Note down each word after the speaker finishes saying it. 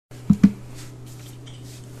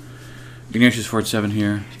Ignatius47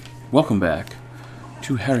 here. Welcome back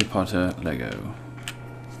to Harry Potter Lego.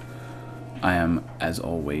 I am, as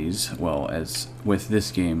always, well, as with this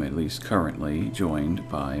game at least currently, joined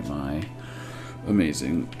by my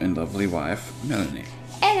amazing and lovely wife, Melanie.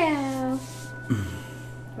 Hello.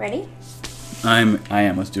 Ready? I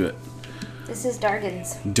am. Let's do it. This is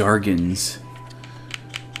Dargans. Dargans.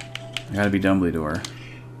 I gotta be Dumbledore.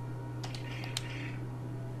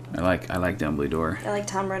 I like Dumbledore. I like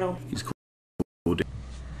Tom Riddle. He's cool.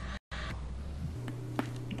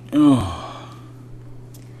 Oh.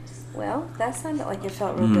 Well, that sounded like it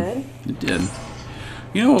felt real good. It did.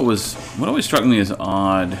 You know what always struck me as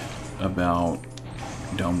odd about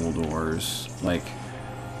Dumbledore's, like,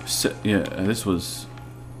 this was,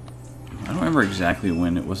 I don't remember exactly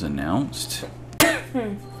when it was announced,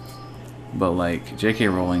 but like J.K.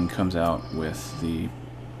 Rowling comes out with the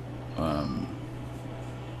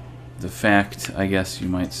fact, I guess you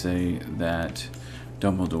might say, that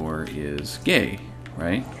Dumbledore is gay,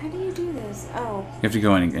 right? How do you do this? Oh. You have to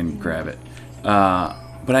go in and grab it.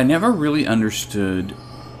 But I never really understood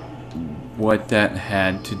what that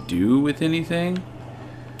had to do with anything.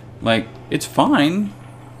 Like, it's fine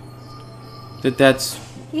that's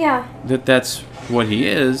what he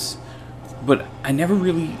is, but I never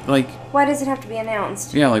really, like... Why does it have to be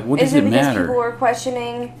announced? Yeah, like, what does it matter? Is it because people were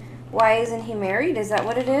questioning, why isn't he married? Is that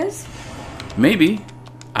what it is? Maybe.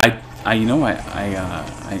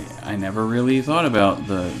 I never really thought about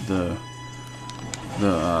the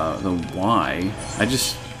why. I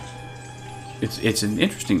just, it's an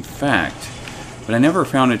interesting fact, but I never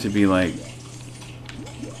found it to be like,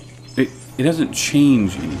 it doesn't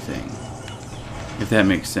change anything, if that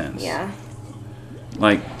makes sense. Yeah.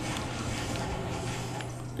 Like,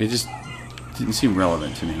 it just didn't seem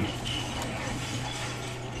relevant to me.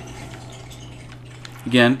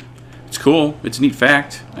 Again, it's cool. It's a neat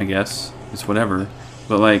fact, I guess. It's whatever.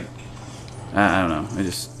 But, like, I don't know. I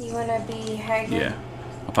just... You wanna be Hagrid? Yeah.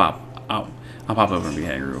 I'll pop over and be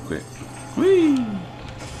Hagrid real quick. Whee!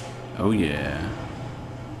 Oh, yeah.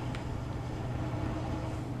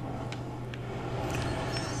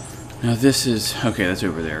 Now this is... Okay, that's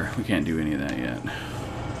over there. We can't do any of that yet.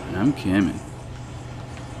 I'm coming.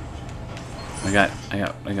 I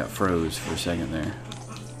got froze for a second there.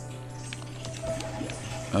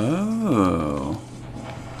 Oh.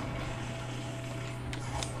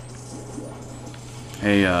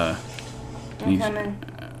 Hey, I'm coming.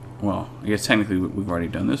 Well, I guess technically we've already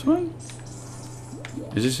done this one?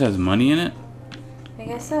 It just has money in it? I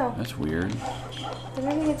guess so. That's weird. Then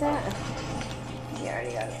where did you get that? You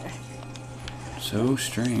already got it. So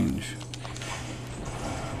strange.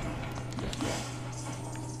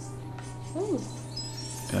 Ooh.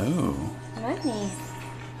 Oh. Money.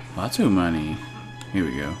 Lots of money. Here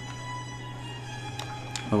we go.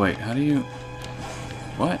 Oh wait, how do you...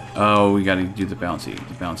 What? Oh, we gotta do the bouncy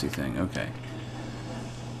thing. Okay.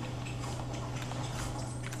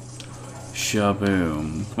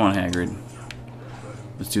 Shaboom. Come on, Hagrid.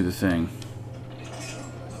 Let's do the thing.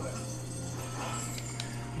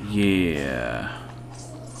 Yeah.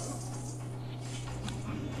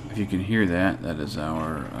 If you can hear that, that is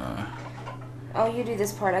our Oh, you do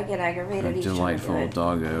this part. I get aggravated each time. Delightful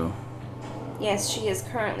doggo. Yes, she is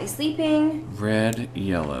currently sleeping. Red,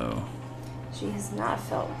 yellow. She has not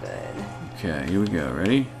felt good. Okay, here we go.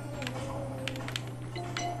 Ready?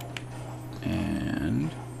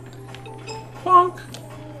 And... Bonk!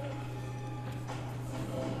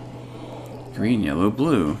 Green, yellow,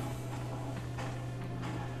 blue.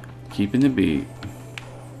 Keeping the beat.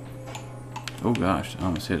 Oh gosh, I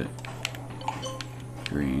almost hit it.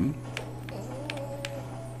 Green.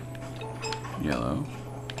 Yellow.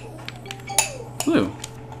 Blue.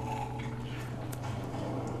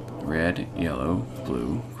 Red, yellow,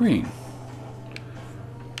 blue, green.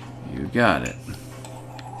 You got it.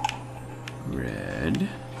 Red.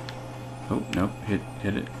 Oh, nope, hit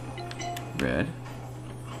it. Red.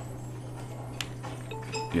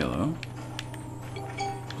 Yellow.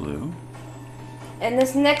 Blue. And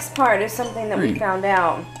this next part is something that green. We found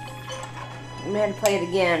out. We had to play it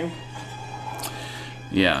again.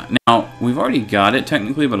 Yeah. Now, we've already got it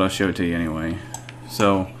technically, but I'll show it to you anyway.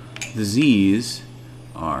 So, the Z's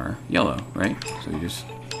are yellow, right? So you just...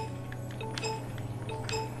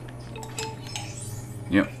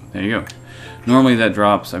 Yep, there you go. Normally that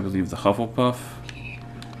drops, I believe, the Hufflepuff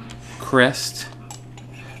crest.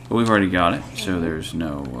 But we've already got it, so there's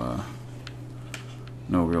no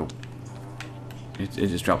real... It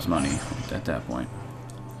just drops money at that point.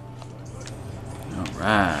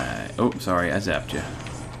 Alright. Oh, sorry, I zapped you.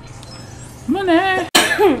 Money!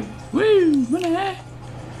 Woo! Money!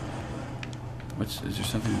 Is there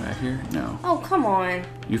something back here? No. Oh, come on.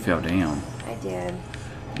 You fell down. I did.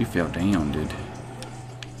 You fell down, dude.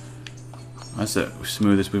 That's the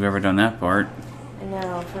smoothest we've ever done that part. I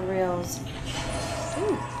know, for reals.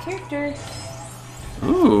 Ooh, character.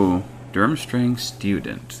 Ooh, Durmstrang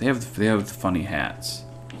student. They have the funny hats.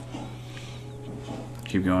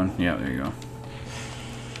 Keep going. Yeah, there you go.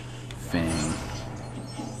 Fang.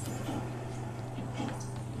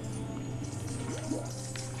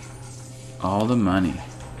 All the money.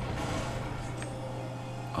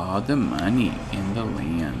 All the money in the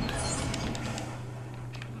land.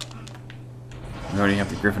 We already have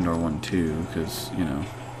the Gryffindor one too, because, you know,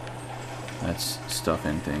 that's stuff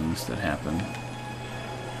and things that happen.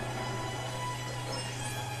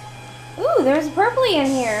 Ooh, there's a purpley in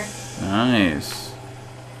here. Nice.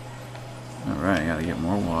 Alright, gotta get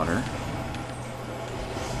more water.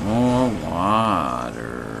 More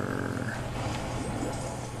water.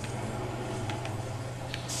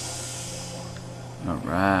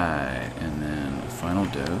 Alright, and then final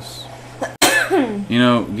dose. You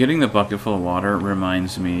know, getting the bucket full of water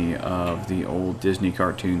reminds me of the old Disney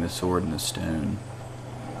cartoon, The Sword and the Stone.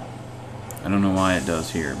 I don't know why it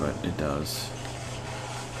does here, but it does.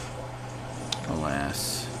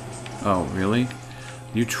 Alas. Oh, really?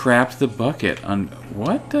 You trapped the bucket on...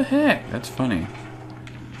 What the heck? That's funny.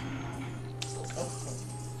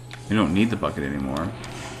 You don't need the bucket anymore.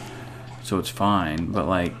 So it's fine, but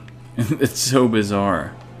like... it's so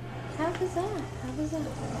bizarre. How bizarre? How bizarre?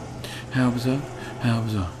 How bizarre? How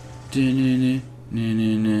bizarre?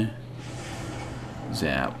 Da-na-na-na-na-na.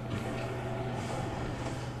 Zap.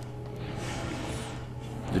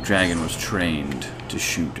 The dragon was trained to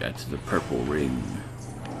shoot at the purple ring.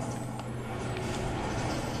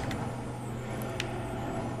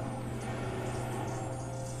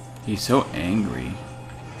 He's so angry.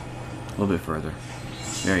 A little bit further.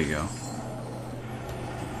 There you go.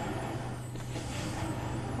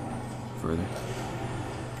 Further.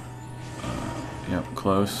 Yep,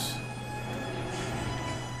 close.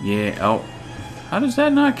 Yeah, oh. How does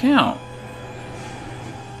that not count?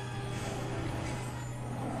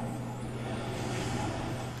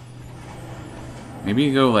 Maybe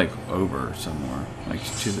you go like over somewhere. Like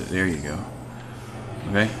to the, there you go.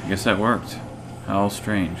 Okay, I guess that worked. How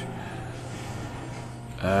strange.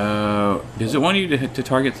 Oh, does it want you to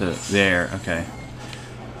target the... There, okay.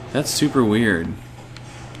 That's super weird.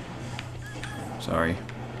 Sorry.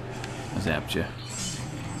 I zapped you.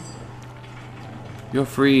 You're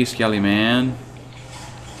free, Skelly Man.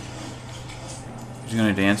 He's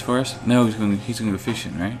gonna dance for us? No, he's gonna go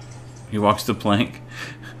fishing, right? He walks the plank.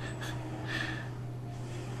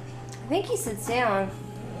 I think he sits down.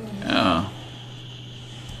 Oh.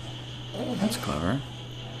 That's clever.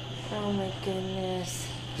 Oh my goodness.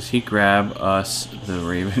 Does he grab us, the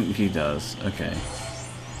raven? He does. Okay.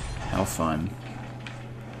 How fun.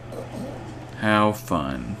 How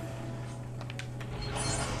fun.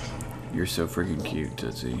 You're so freaking cute,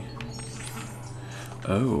 Tootsie.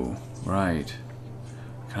 Oh, right.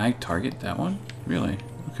 Can I target that one? Really?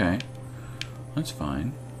 Okay. That's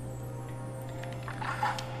fine.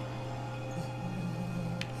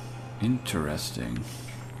 Interesting.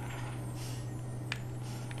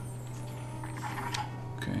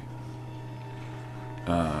 Okay.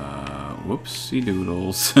 Whoopsie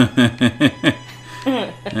doodles.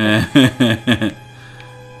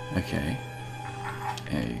 Okay.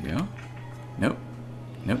 There you go. Nope.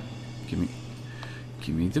 Nope. Give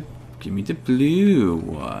me the blue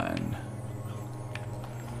one.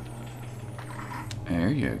 There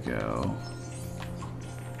you go.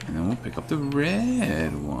 And then we'll pick up the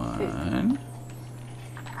red one.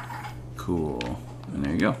 Cool. And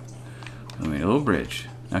there you go. And we made a little bridge.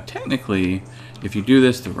 Now technically, if you do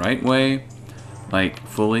this the right way, like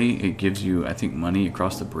fully, it gives you, I think, money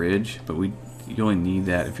across the bridge, but you only need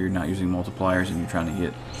that if you're not using multipliers and you're trying to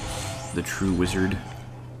get the true wizard.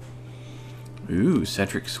 Ooh,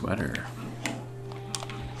 Cedric sweater.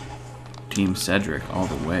 Team Cedric all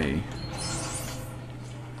the way.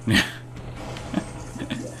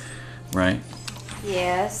 Right?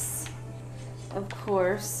 Yes. Of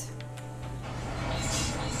course.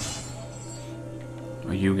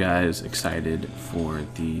 Are you guys excited for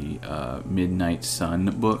the Midnight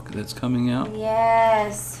Sun book that's coming out?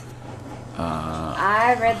 Yes.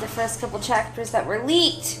 I read the first couple chapters that were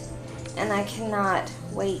leaked, and I cannot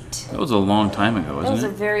wait. That was a long time ago, wasn't it? That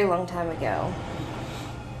was a very long time ago.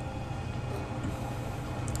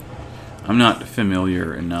 I'm not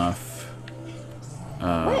familiar enough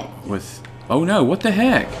with... Oh no, what the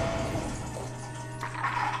heck?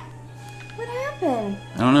 What happened?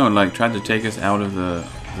 I don't know, it like tried to take us out of the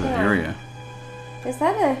area. Is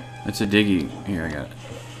that a... It's a diggy. Here, I got it.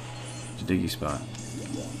 It's a diggy spot.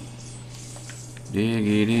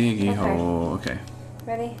 Diggy, diggy, hole. Okay.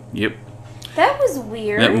 Ready? Yep. That was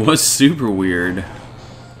weird. That was super weird. I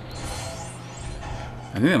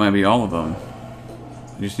think that might be all of them.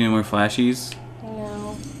 You see any more flashies?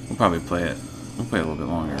 No. We'll probably play it. We'll play a little bit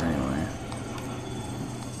longer anyway.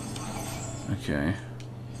 Okay.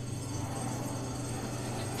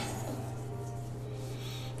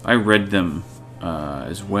 I read them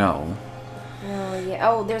as well. Oh, yeah.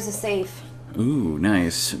 Oh, there's a safe. Ooh,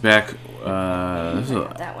 nice. Back,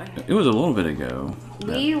 That one. it was a little bit ago.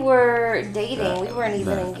 We were dating. We weren't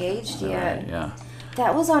even engaged yet. Right, yeah.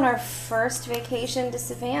 That was on our first vacation to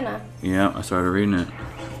Savannah. Yeah, I started reading it.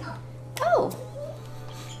 Oh.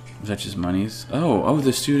 Was that just monies? Oh,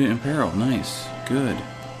 the student in peril. Nice. Good.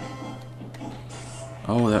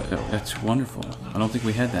 Oh, that's wonderful. I don't think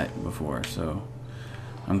we had that before, so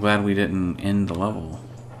I'm glad we didn't end the level.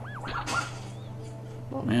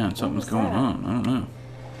 Man, something's going on. I don't know.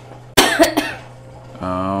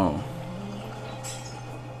 Oh.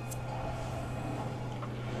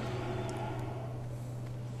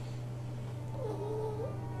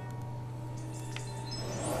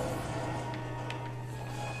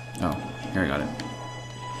 Oh, here I got it.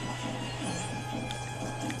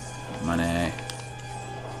 Money.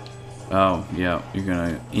 Oh, yeah, you're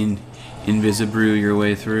gonna invisibrew your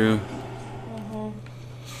way through.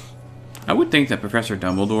 I would think that Professor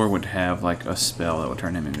Dumbledore would have like a spell that would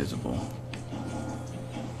turn him invisible.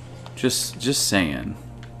 Just saying.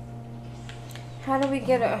 How do we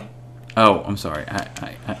get a... Oh, I'm sorry.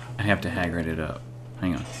 I have to Hagrid it up.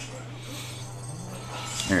 Hang on.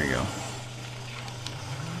 There you go.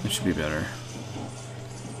 It should be better.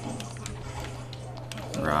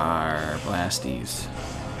 Rawr, blasties.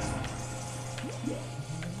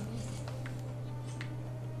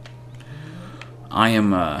 I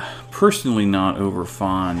am personally not over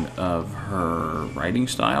fond of her writing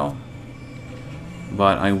style,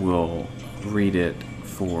 but I will read it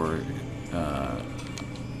for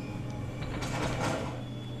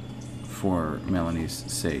Melanie's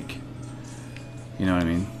sake. You know what I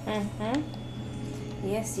mean? Mm-hmm.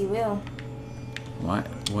 Yes, you will. What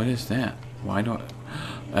is that? Why do I...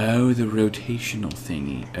 Oh, the rotational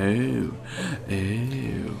thingy. Oh.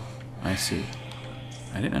 I see.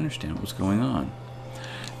 I didn't understand what was going on.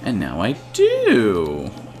 And now I do.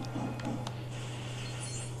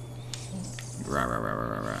 Rah.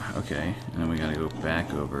 Okay, and then we gotta go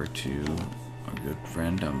back over to our good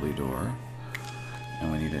friend Dumbledore.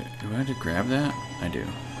 And we need to... Do I have to grab that? I do.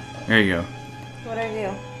 There you go. What do I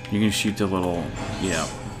do? You can shoot the little... Yeah.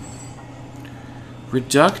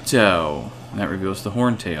 Reducto! And that reveals the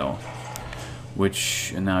Horntail.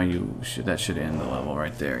 Which... And now you should... That should end the level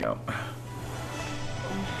right there. Yep.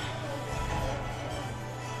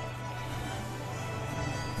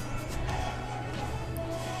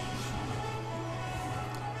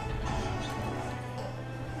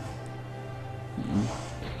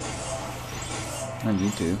 I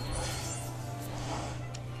need to.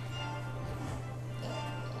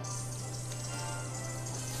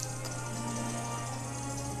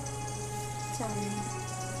 Sorry.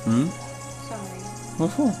 Sorry.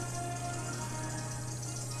 What for?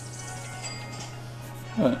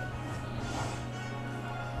 What?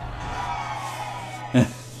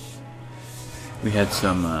 We had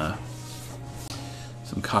some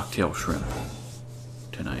cocktail shrimp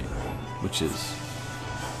tonight, which is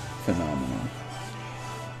phenomenal.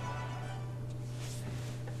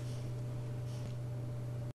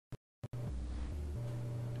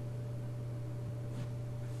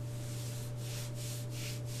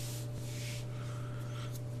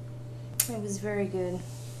 It was very good.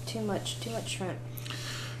 Too much shrimp.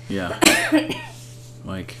 Yeah.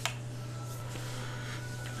 Like,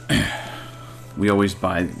 we always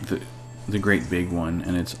buy the great big one,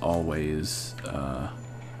 and it's always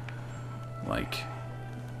like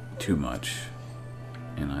too much,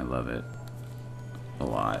 and I love it a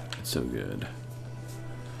lot. It's so good.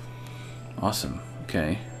 Awesome.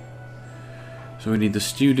 Okay. So we need the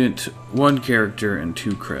student, 1 character, and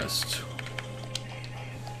 2 crests.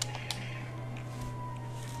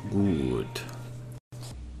 Good.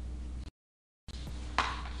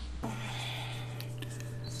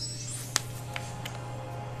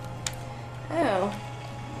 Oh.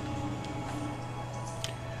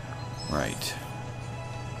 Right.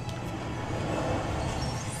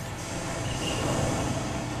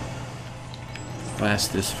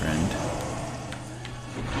 Blast this friend.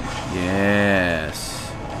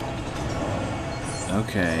 Yes.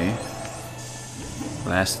 Okay.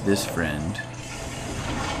 Blast this friend.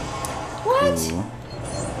 What? Cool.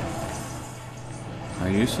 Are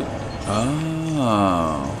you so...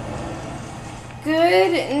 Oh.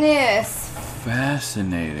 Goodness.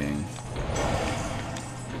 Fascinating.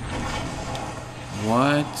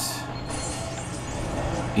 What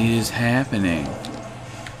is happening?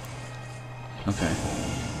 Okay.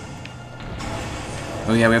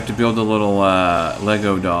 Oh yeah, we have to build a little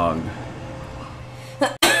Lego dog. Rah,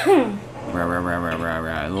 rah, rah, rah, rah,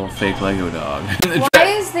 rah. A little fake Lego dog. Why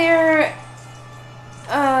is there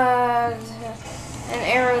an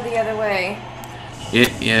arrow the other way? It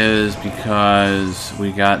is because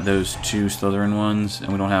we got those 2 Slytherin ones, and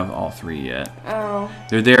we don't have all 3 yet. Oh.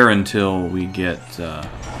 They're there until we get the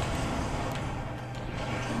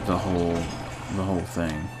whole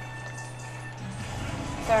thing.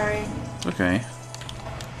 Sorry. Okay.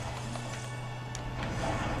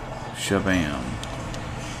 Shabam.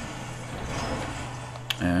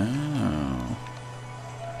 Oh.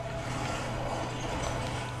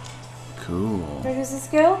 Cool. Where does this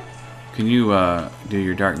go? Can you do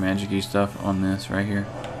your dark magic-y stuff on this right here?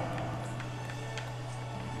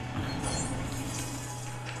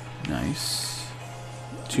 Nice.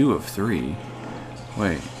 2 of 3.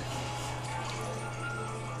 Wait.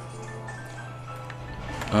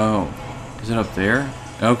 Oh. Is it up there?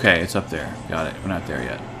 Okay, it's up there. Got it. We're not there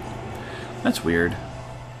yet. That's weird.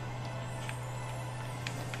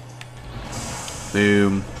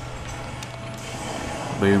 Boom.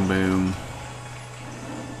 Boom, boom.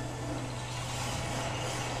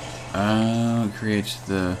 It creates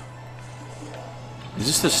the... Is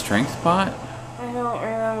this the strength pot? I don't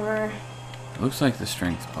remember. It looks like the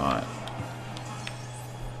strength pot.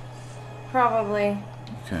 Probably.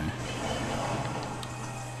 Okay.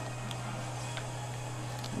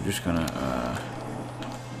 I'm just gonna,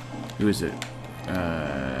 who is it?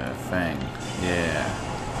 Fang. Yeah.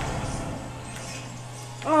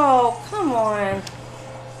 Oh, come on.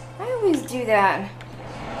 I always do that.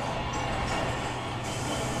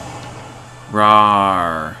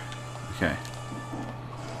 Rawr. Okay.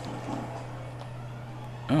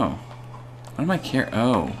 Oh. What am I carrying?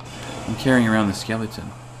 Oh. I'm carrying around the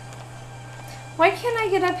skeleton. Why can't I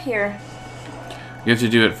get up here? You have to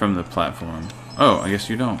do it from the platform. Oh, I guess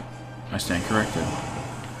you don't. I stand corrected.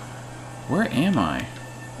 Where am I?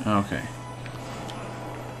 Oh, okay.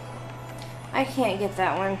 I can't get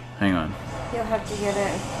that one. Hang on. You'll have to get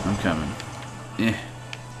it. I'm coming. Eh.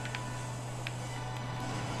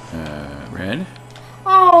 Red?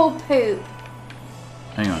 Oh, poop.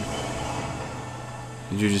 Hang on.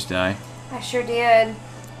 Did you just die? I sure did.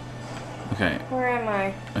 Okay. Where am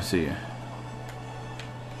I? I see you.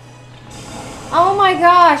 Oh my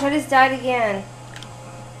gosh, I just died again.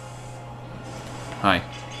 Hi.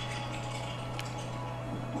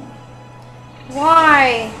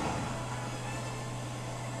 Why?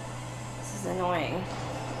 This is annoying.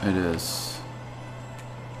 It is.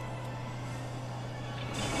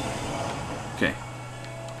 Okay.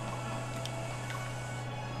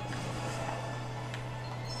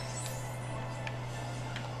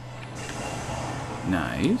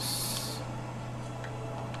 Nice.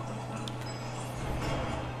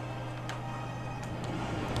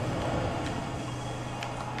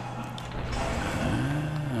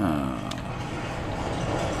 Oh.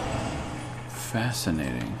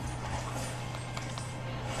 Fascinating.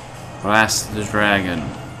 Blast the dragon.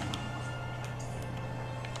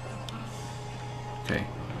 Okay.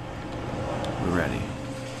 We're ready.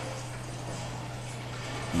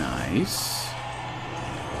 Nice.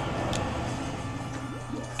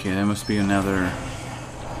 Okay, that must be another...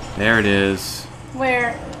 There it is.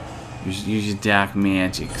 Where? Use your dark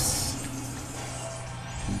magics.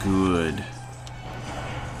 Good.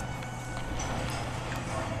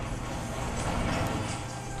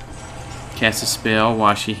 Cast a spell,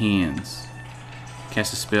 wash your hands.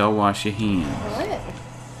 Cast a spell, wash your hands. What?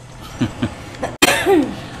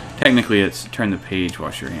 Technically, it's turn the page,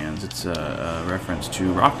 wash your hands. It's a reference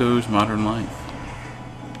to Rocco's Modern Life.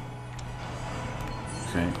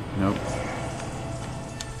 Okay, nope.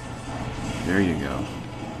 There you go.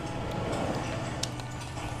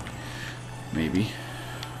 Maybe.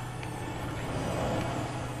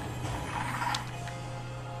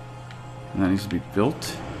 And that needs to be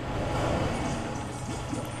built.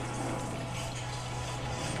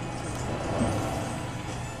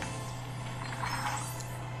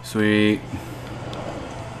 Sweet.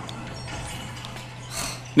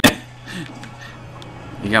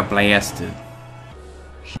 You got blasted.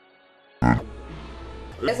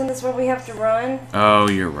 Isn't this where we have to run? Oh,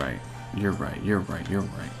 you're right. You're right. You're right. You're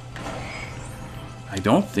right. I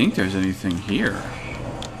don't think there's anything here.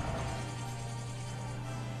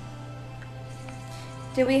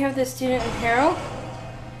 Do we have the student in peril?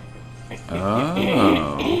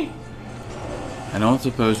 Oh. I don't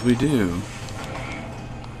suppose we do.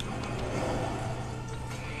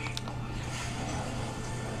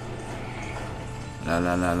 La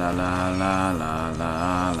la la la la la la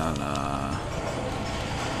la la la.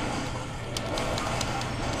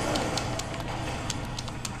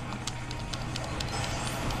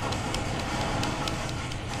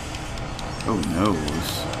 Oh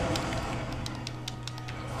noes.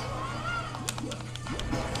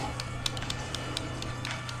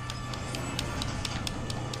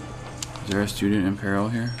 Is there a student in peril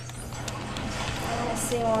here? I don't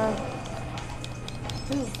see one.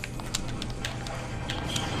 Ooh.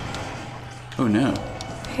 Oh no.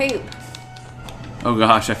 Poop. Oh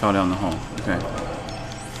gosh, I fell down the hole. Okay.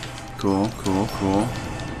 Cool, cool, cool.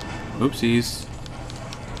 Oopsies.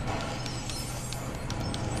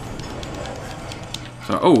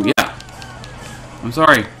 So, oh yeah. I'm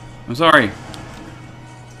sorry. I'm sorry.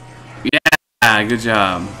 Yeah, good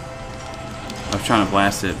job. I was trying to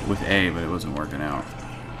blast it with A, but it wasn't working out.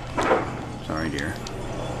 Sorry, dear.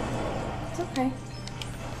 It's okay.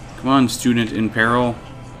 Come on, student in peril.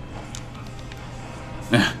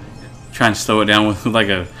 Trying to slow it down with like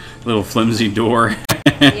a little flimsy door.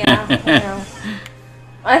 Yeah, I know.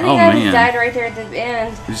 I think I just died right there at the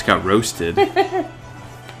end. We just got roasted.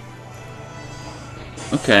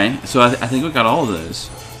 Okay, so I think we got all of those.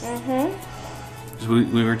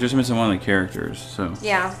 Mm-hmm. We were just missing one of the characters, so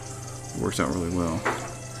yeah, it works out really well.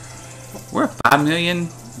 We're at 5 million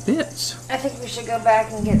bits. I think we should go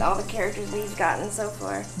back and get all the characters we've gotten so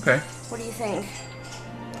far. Okay. What do you think?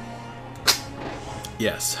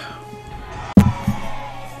 Yes.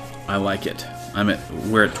 I like it.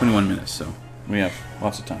 We're at 21 minutes, so we have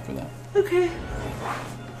lots of time for that. Okay.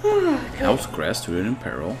 House Crest, Student in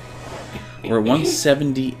Peril. We're at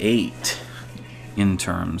 178 in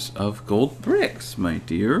terms of gold bricks, my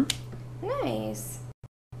dear. Nice.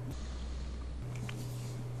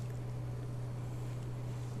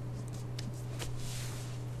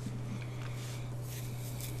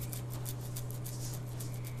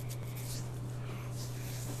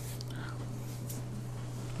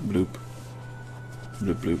 Bloop.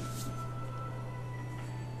 Bloop bloop.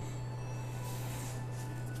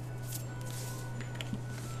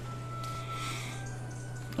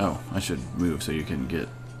 Oh, I should move so you can get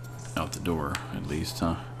out the door at least,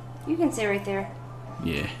 huh? You can stay right there.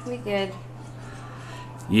 Yeah. We good.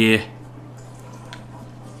 Yeah.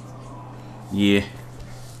 Yeah.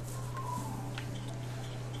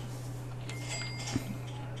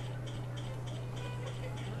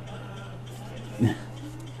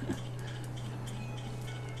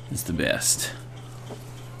 It's the best.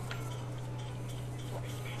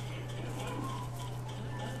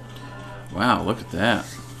 Wow, look at that.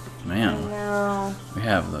 Man. No. We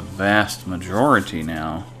have the vast majority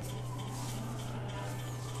now.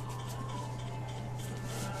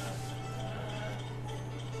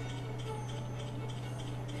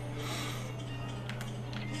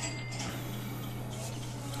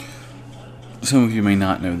 Some of you may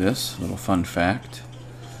not know this. Little fun fact.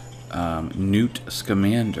 Newt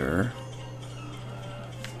Scamander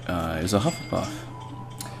is a Hufflepuff.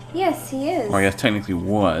 Yes, he is. Or I guess technically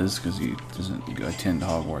was, because he doesn't attend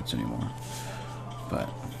Hogwarts anymore. But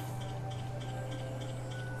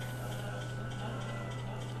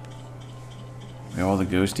we got all the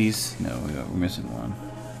ghosties? No, we're missing one.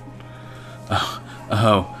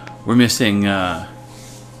 Oh, we're missing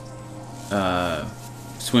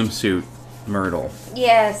swimsuit Myrtle.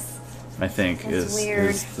 Yes. I think That's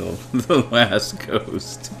is the last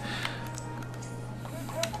ghost.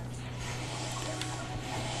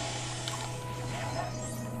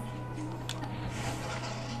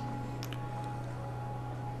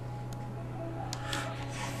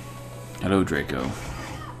 Hello, Draco.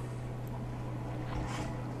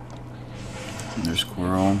 There's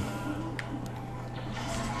Squirrel.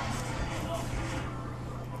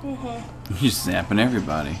 He's zapping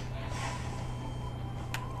everybody.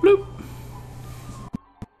 Bloop.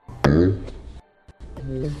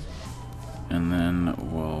 And then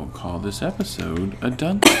we'll call this episode a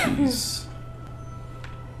Dunsies.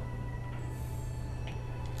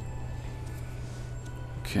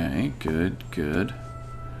 Okay, good, good.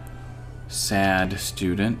 Sad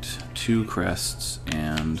student, 2 crests,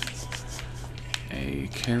 and a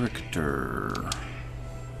character.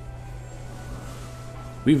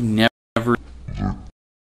 We've never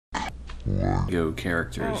go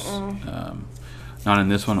characters. Not in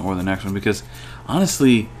this one or the next one, because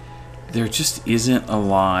honestly, there just isn't a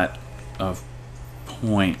lot of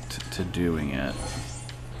point to doing it.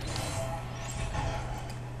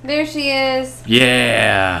 There she is.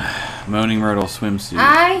 Yeah! Moaning Myrtle swimsuit.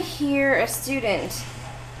 I hear a student.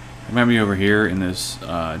 It might be over here in this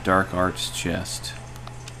dark arts chest.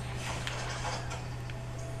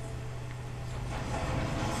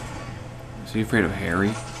 Is he afraid of Harry?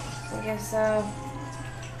 I guess so.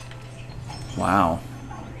 Wow.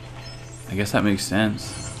 I guess that makes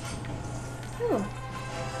sense. Ooh.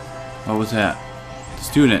 What was that?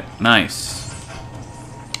 Student. Nice.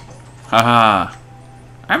 Haha.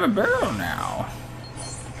 I'm a barrel now.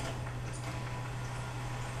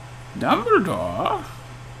 Dumbledore.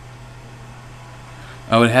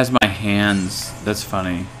 Oh, it has my hands. That's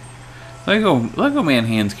funny. Lego Man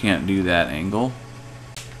hands can't do that angle.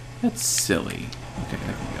 That's silly. Okay,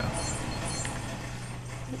 there we go.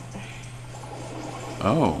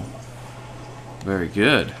 Oh. Very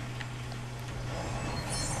good.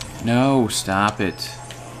 No, stop it.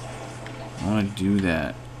 I want to do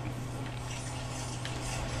that.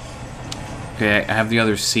 Okay, I have the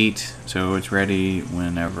other seat, so it's ready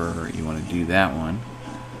whenever you want to do that one.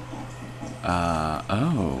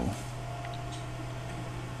 Oh.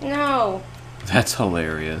 No. That's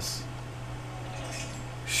hilarious.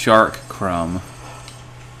 Shark crumb.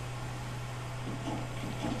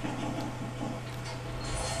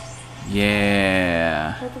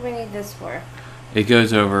 Yeah. What do we need this for? It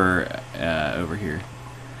goes over over here.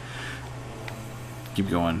 Keep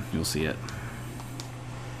going, you'll see it.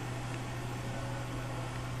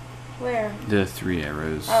 Where? The 3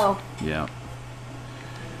 arrows. Oh. Yeah.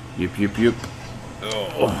 Yup, yup, yup.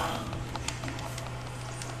 Oh.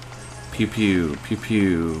 Pew pew, pew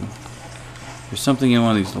pew. There's something in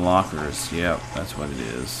one of these lockers. Yep, that's what it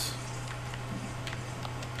is.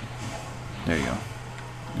 There you go.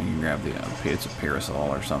 You can grab the, it's a parasol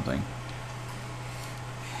or something.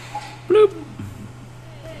 Bloop.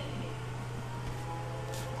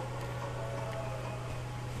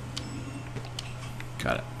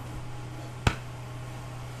 Got it.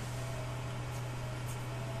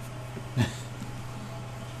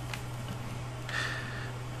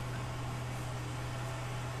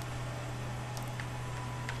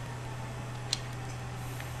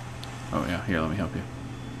 Oh yeah, here, let me help you.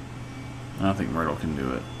 I don't think Myrtle can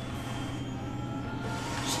do it.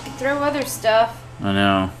 She could throw other stuff. I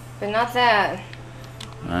know. But not that.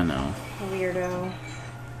 I know. Weirdo.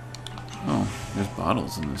 Oh, there's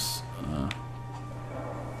bottles in this.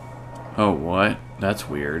 Oh, what? That's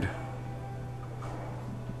weird.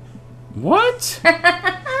 What?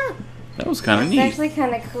 That was kind of neat. It's actually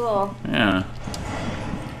kind of cool. Yeah.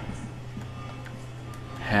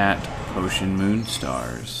 Hat, potion, moon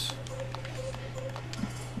stars.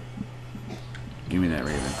 Give me that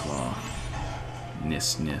Ravenclaw.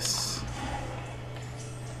 Nis, nis.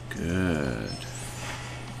 Good.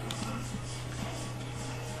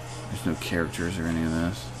 There's no characters or any of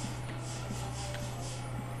this.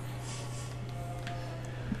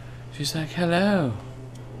 She's like, hello.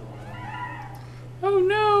 Oh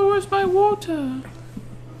no, where's my water?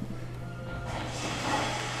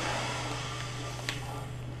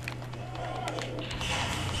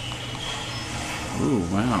 Ooh,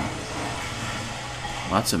 wow.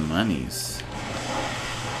 Lots of monies.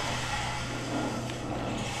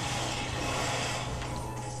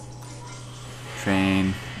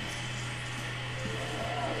 Train.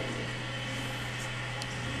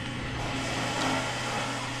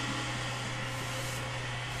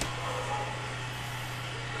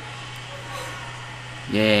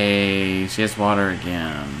 Yay, she has water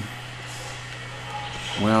again.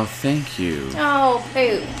 Well, thank you. Oh,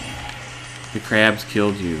 poop. The crabs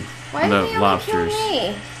killed you. Why the did they lobsters. only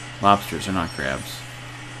kill me? Lobsters are not crabs.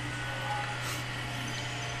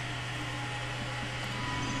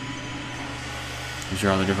 These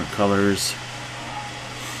are all the different colors.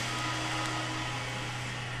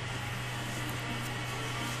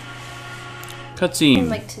 Cutscene. I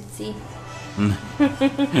like Tootsie.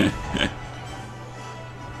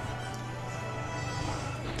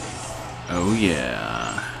 Oh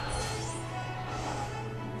yeah.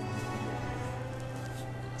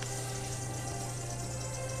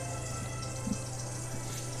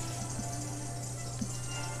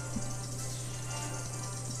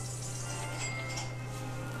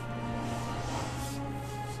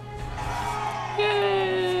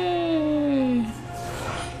 Yay!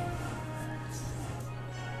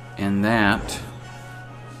 And that,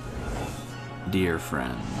 dear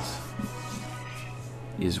friends,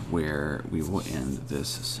 is where we will end this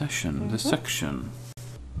session, this section.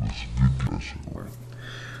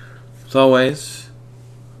 As always,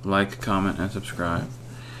 like, comment, and subscribe.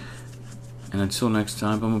 And until next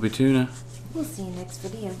time, Bumblebee Tuna. We'll see you next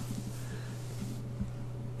video.